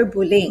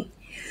cyberbullying.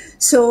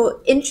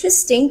 So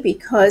interesting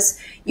because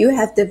you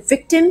have the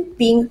victim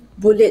being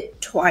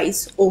bullied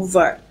twice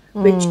over,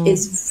 which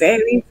is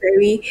very,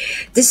 very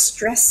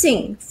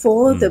distressing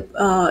for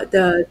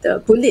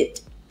the bullied,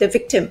 the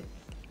victim.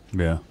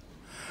 Yeah.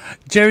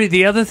 Jerry,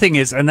 the other thing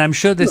is, and I'm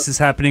sure this is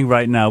happening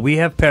right now, we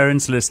have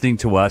parents listening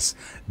to us.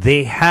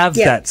 They have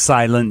that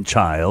silent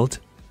child.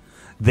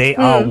 They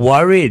are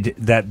worried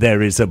that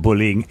there is a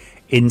bullying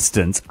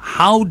instance.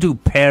 How do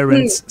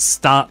parents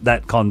start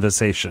that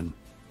conversation?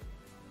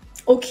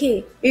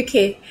 Okay.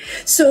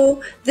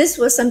 So this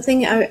was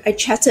something I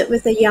chatted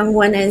with a young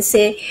one and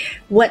say,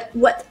 what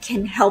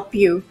can help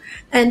you?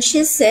 And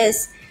she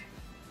says,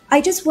 I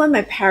just want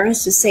my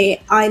parents to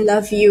say, I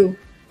love you.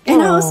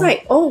 And I was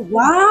like, oh,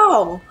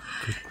 wow.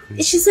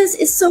 She says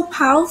it's so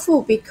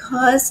powerful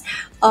because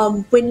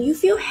when you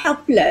feel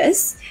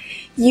helpless,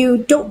 you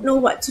don't know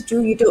what to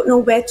do. You don't know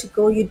where to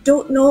go. You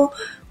don't know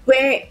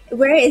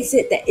where is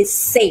it that is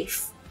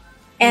safe.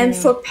 And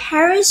for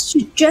parents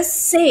to just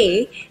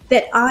say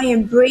that I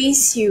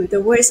embrace you,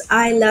 the words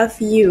I love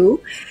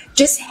you,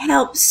 just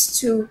helps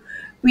to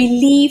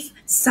relieve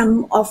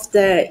some of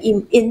the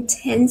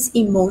intense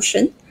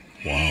emotion.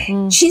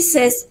 Wow. She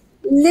says,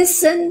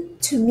 listen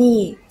to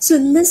me. So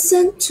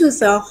listen to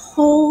the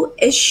whole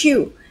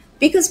issue,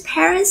 because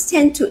parents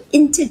tend to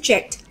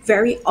interject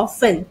very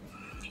often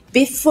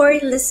before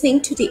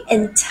listening to the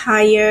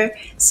entire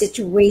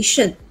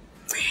situation.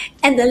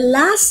 And the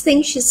last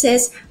thing she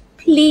says,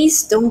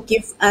 please don't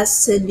give us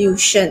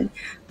solution.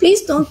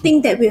 Please don't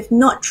think that we've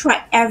not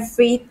tried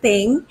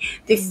everything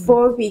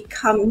before we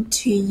come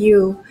to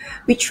you.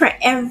 We tried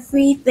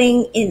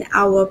everything in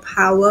our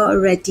power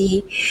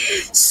already.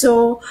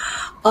 So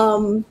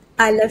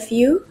I love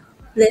you.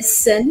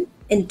 Listen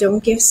and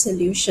don't give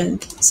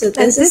solution. So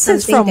this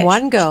is from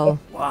one girl.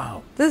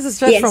 Wow. This is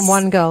just from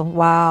one girl.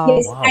 Wow.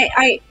 Yes,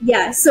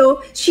 wow.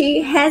 So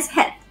she has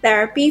had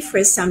therapy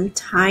for some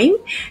time,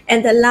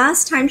 and the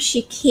last time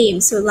she came,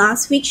 so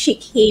last week she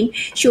came,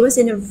 she was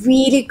in a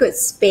really good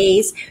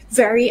space,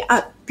 very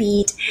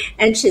upbeat,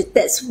 and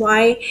that's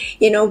why,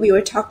 we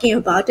were talking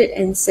about it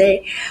and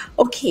say,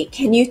 okay,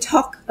 can you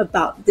talk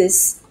about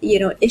this,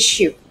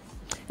 issue?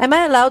 Am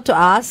I allowed to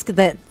ask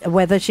that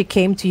whether she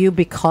came to you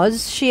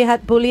because she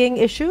had bullying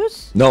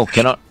issues? No,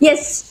 cannot.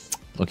 Yes.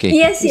 Okay.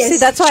 Yes. See,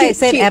 that's why I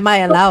said, am I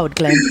allowed,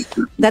 Glenn?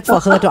 That's for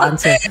her to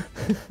answer.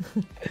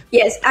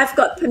 Yes, I've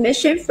got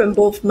permission from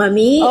both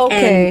mummy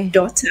and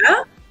daughter.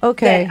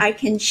 Okay. That I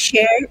can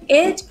share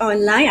it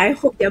online. I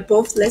hope they're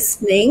both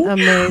listening.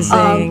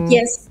 Amazing.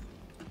 Yes.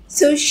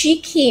 So she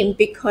came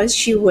because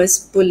she was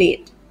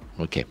bullied.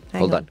 Okay,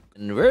 hold on.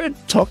 And we're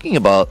talking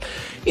about,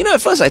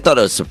 at first I thought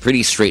it was a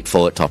pretty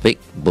straightforward topic,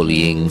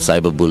 bullying,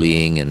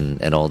 cyberbullying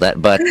and all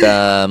that. But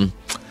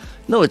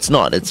no, it's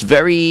not. It's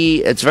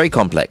very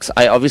complex.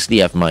 I obviously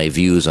have my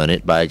views on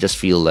it, but I just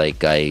feel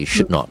like I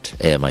should not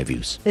air my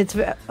views.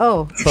 But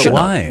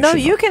why? No,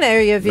 you can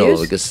air your views.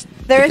 No, because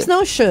there is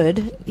no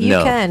should. You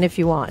can if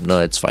you want.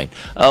 No, it's fine.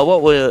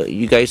 What were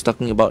you guys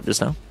talking about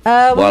just now?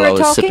 We were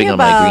talking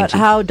about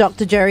how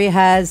Dr. Jerry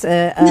has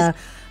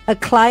a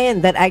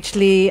client that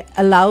actually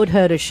allowed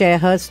her to share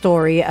her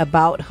story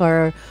about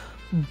her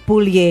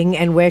bullying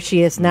and where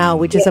she is now,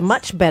 which is a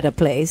much better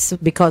place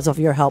because of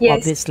your help,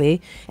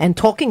 obviously, and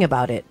talking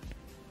about it.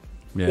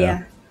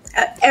 Yeah.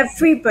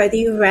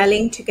 Everybody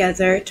rallying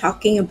together,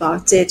 talking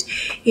about it,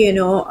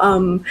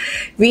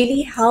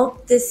 really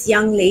helped this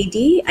young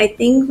lady. I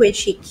think when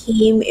she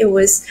came, it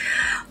was,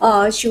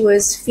 she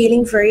was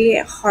feeling very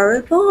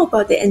horrible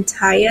about the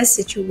entire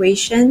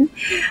situation.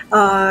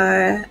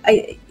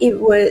 It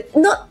was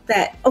not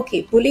that,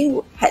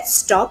 bullying had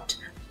stopped,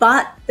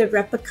 but the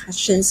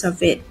repercussions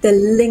of it, the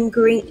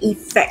lingering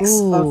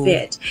effects of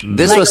it.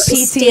 This was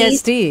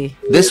PTSD.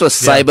 This was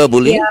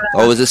cyberbullying,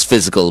 or was this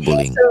physical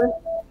bullying?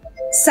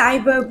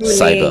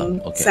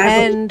 Cyberbullying.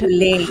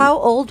 Cyberbullying. And how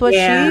old was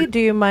she? Do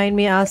you mind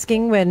me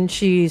asking when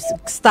she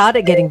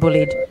started getting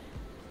bullied?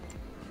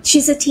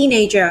 She's a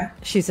teenager.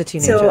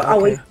 So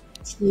our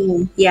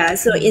teen,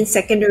 so in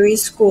secondary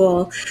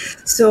school.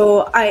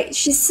 So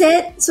she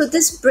said, so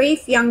this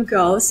brave young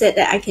girl said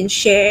that I can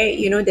share,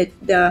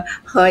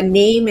 her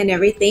name and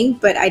everything,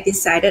 but I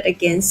decided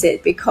against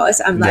it because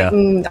I'm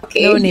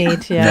okay. No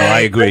need. Yeah. No, I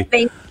agree.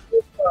 Thank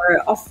you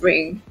for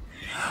offering.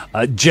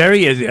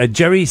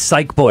 Jerry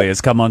Psych Boy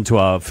has come onto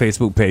our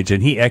Facebook page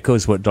and he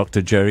echoes what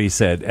Dr. Jerry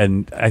said,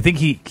 and I think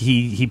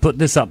he put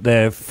this up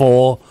there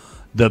for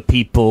the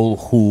people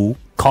who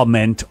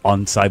comment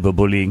on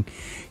cyberbullying.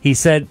 He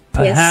said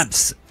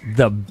perhaps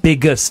the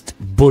biggest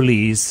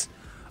bullies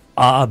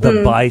are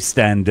the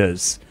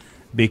bystanders,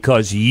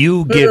 because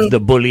you give the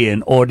bully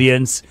an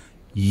audience,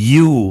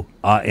 you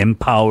are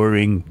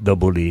empowering the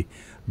bully.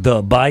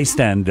 The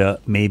bystander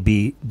may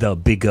be the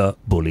bigger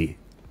bully.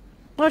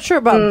 Not sure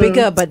about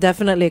bigger, but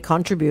definitely a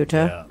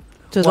contributor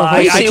to the whole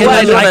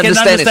I can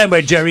understand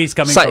where Jerry's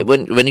coming from.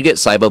 When you get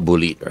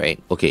cyberbullied,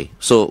 right? Okay,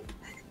 so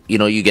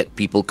you get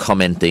people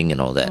commenting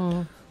and all that.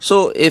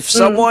 So if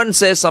someone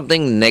says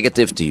something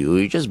negative to you,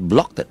 you just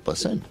block that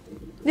person.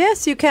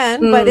 Yes, you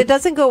can, but it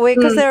doesn't go away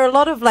because there are a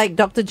lot of, like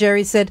Dr.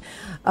 Jerry said,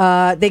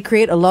 they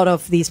create a lot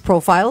of these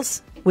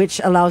profiles,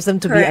 which allows them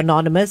to be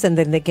anonymous, and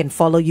then they can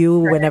follow you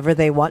whenever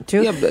they want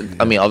to. Yeah, but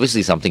I mean,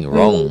 obviously something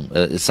wrong.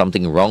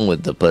 Something wrong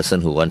with the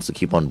person who wants to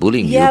keep on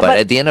bullying you. But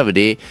at the end of the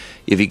day,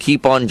 if you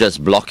keep on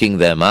just blocking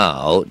them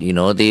out,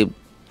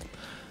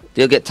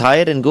 they'll get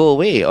tired and go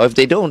away. Or if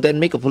they don't, then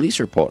make a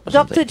police report.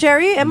 Dr.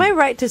 Jerry, am I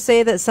right to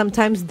say that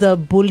sometimes the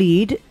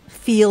bullied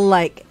feel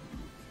like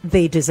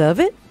they deserve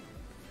it?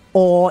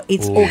 Or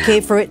it's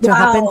okay for it to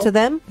happen to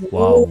them?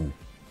 Wow.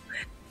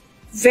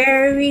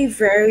 Very,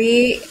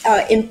 very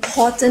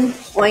important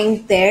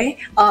point there.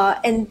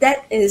 And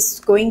that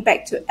is going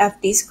back to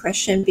FD's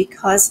question,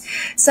 because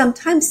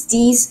sometimes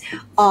these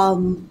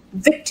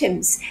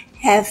victims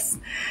have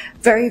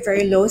very,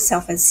 very low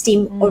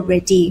self-esteem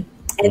already.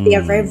 And they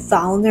are very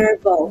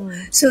vulnerable.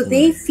 So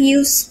they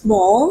feel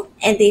small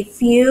and they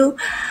feel,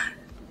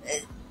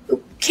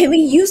 can we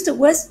use the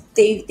words,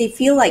 they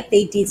feel like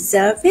they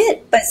deserve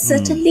it, but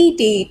certainly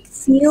they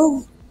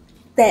feel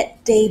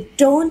that they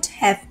don't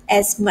have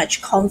as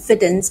much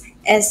confidence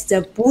as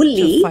the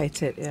bully, to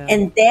fight it,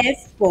 and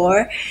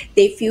therefore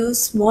they feel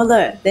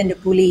smaller than the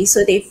bully.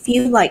 So they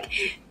feel like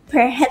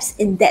perhaps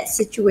in that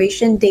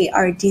situation they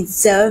are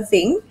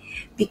deserving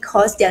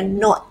because they're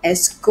not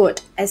as good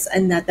as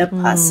another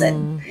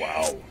person.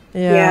 Wow.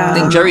 I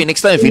think, Jerry,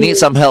 next time if you need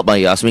some help,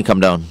 you ask me come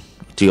down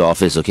to your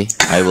office, okay?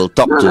 I will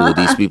talk to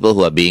these people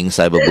who are being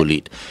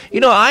cyberbullied.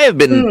 I have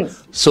been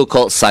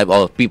so-called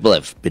or people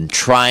have been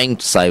trying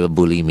to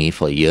cyberbully me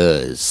for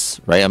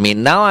years, right? I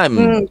mean, now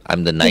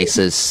I'm the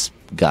nicest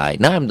guy.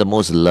 Now I'm the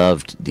most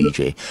loved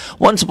DJ.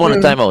 Once upon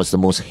a time, I was the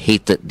most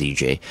hated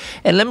DJ.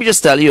 And let me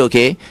just tell you,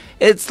 okay,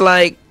 it's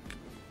like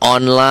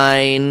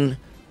online,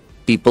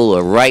 people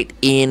were right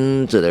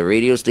into the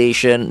radio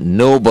station.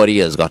 Nobody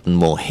has gotten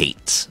more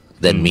hate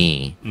than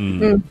me.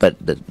 But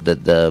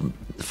the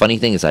funny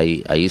thing is,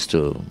 I used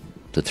to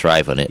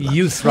thrive on it.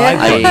 You thrive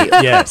on it,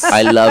 yes.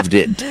 I loved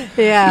it.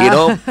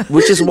 Yeah.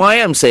 Which is why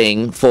I'm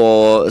saying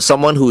for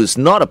someone who is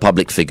not a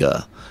public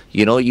figure,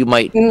 you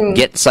might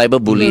get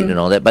cyberbullied and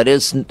all that, but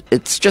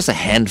it's just a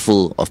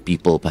handful of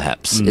people,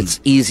 perhaps. It's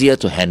easier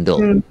to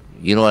handle.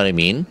 You know what I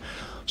mean?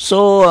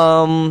 So,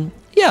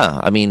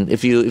 I mean,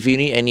 if you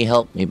need any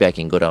help, maybe I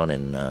can go down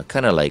and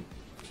kind of like,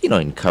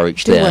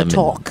 encourage them,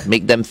 and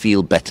make them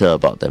feel better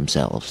about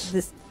themselves.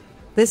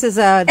 This is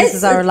our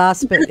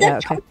last bit. Yeah,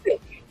 okay.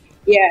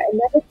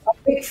 Another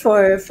topic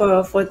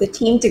for the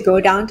team to go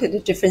down to the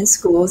different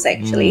schools,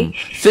 actually.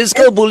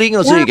 Physical bullying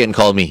also you can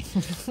call me.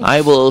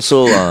 I will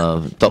also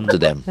talk to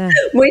them.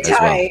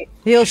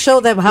 You'll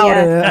show them how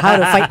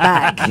to fight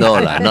back. No,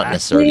 not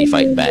necessarily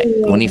fight back.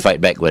 Only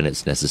fight back when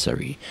it's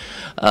necessary.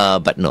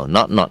 But no,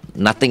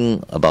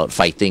 nothing about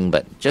fighting,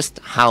 but just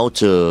how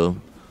to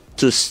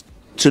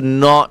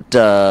not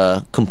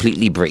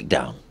completely break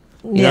down.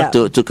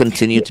 To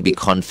continue to be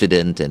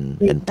confident and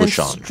push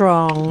on.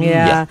 Strong,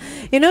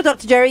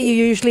 Dr. Jerry, you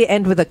usually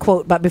end with a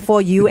quote, but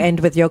before you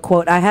end with your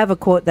quote, I have a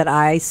quote that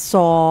I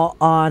saw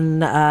on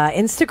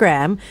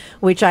Instagram,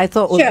 which I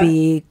thought would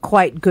be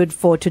quite good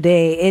for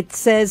today. It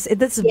says,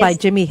 this is by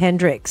Jimi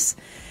Hendrix,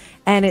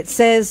 and it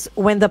says,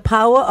 when the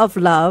power of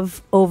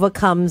love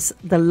overcomes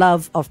the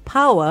love of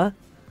power,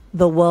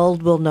 the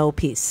world will know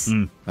peace.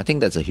 I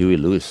think that's a Huey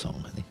Lewis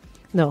song, I think.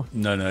 No,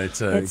 it's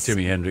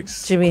Jimi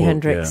Hendrix. Jimi quote,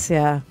 Hendrix,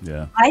 yeah.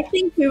 I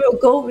think we will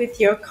go with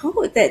your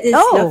quote. That is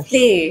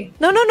lovely.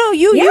 No.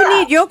 You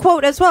need your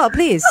quote as well,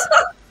 please.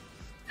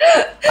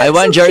 I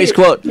want Jerry's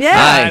quote. Yeah.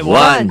 I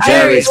want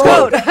Jerry's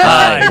quote.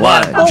 I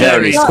want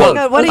Jerry's quote.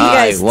 What are you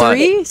guys,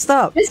 3?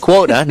 Stop.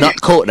 Quote,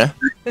 not quote,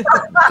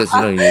 because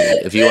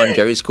if you want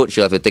Jerry's quote,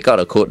 you'll have to take out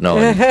a quote now.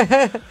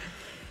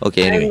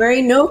 Okay, anyway. I'm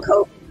wearing no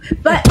coat.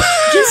 But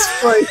just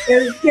for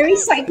very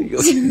side boy,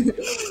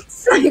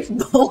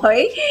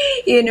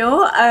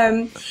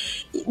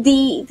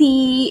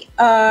 the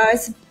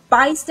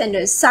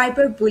bystanders,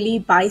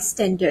 cyberbully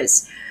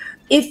bystanders.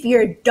 If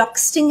you're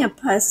doxing a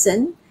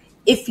person,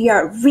 if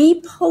you're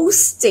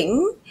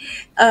reposting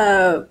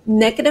a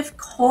negative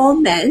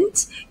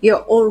comment,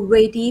 you're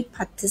already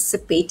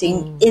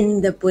participating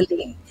in the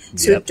bullying.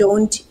 So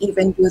don't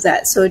even do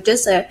that. So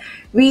just a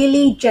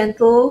really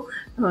gentle,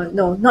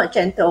 not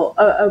gentle,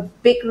 a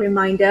big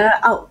reminder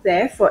out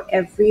there for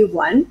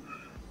everyone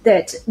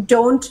that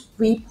don't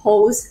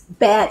repost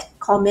bad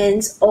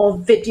comments or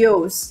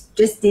videos.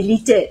 Just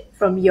delete it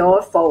from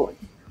your phone.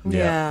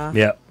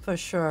 Yeah. For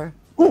sure.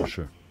 For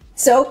sure.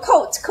 So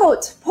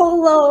quote,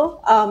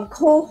 Polo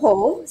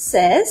Coho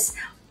says,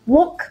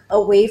 walk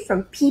away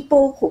from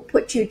people who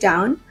put you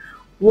down.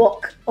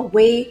 Walk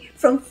away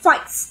from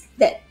fights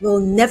that will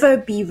never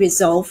be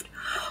resolved.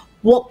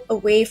 Walk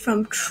away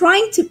from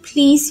trying to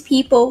please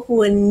people who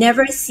will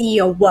never see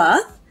your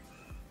worth.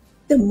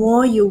 The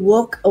more you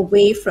walk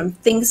away from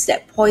things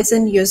that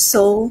poison your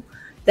soul,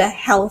 the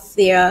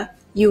healthier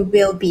you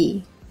will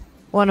be.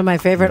 One of my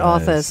favorite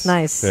authors.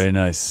 Nice. Very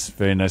nice.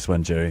 Very nice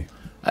one, Jerry.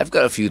 I've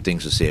got a few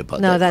things to say about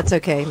that. No, that's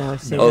okay. No.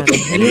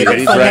 Okay.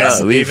 Anyway,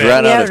 we've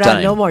run out of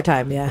time. No more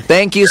time,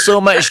 Thank you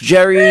so much,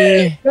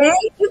 Jerry.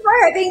 Thank you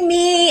for having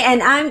me.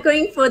 And I'm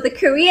going for the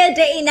career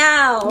day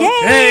now. Yay!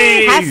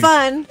 Hey! Have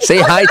fun. Say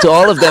hi to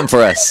all of them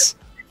for us.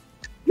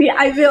 Yeah,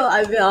 I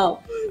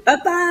will.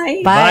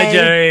 Bye-bye. Bye,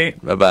 Jerry.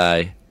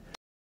 Bye-bye.